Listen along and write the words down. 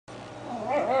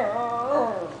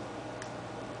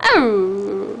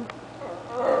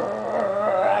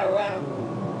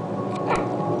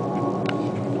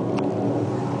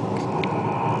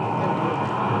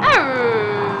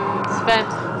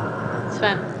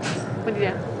Sven, what do you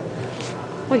do?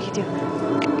 What do you do?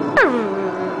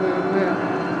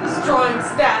 Destroying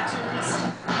statues.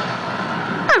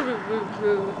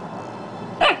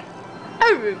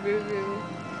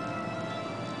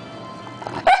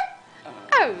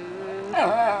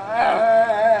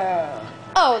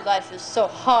 Oh, life is so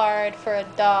hard for a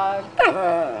dog.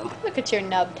 Look at your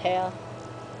nub tail.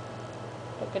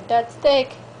 Look at that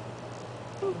steak.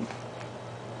 You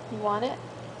want it?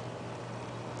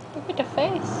 Look at the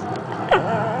face.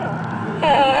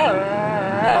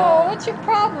 Oh, what's your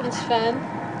problem, Sven?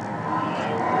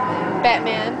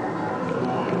 Batman.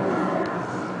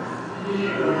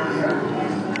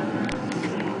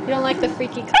 You don't like the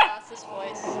freaky Colossus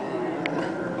voice.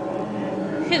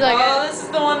 He's like, oh, this is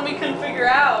the one we couldn't figure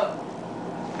out.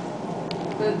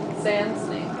 The sand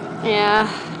snake. yeah.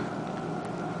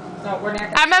 No, we're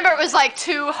not. I remember it was like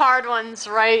 2 hard ones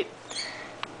right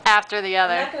after the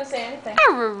other. I'm not gonna say anything.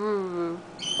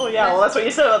 Oh yeah, well that's what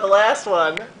you said about the last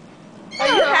one. Oh,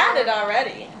 you had it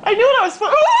already. I knew what I was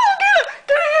supposed. Oh, get it!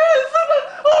 Get it!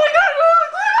 Oh my god! Oh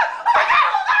my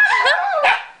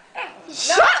god!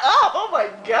 Shut up! Oh my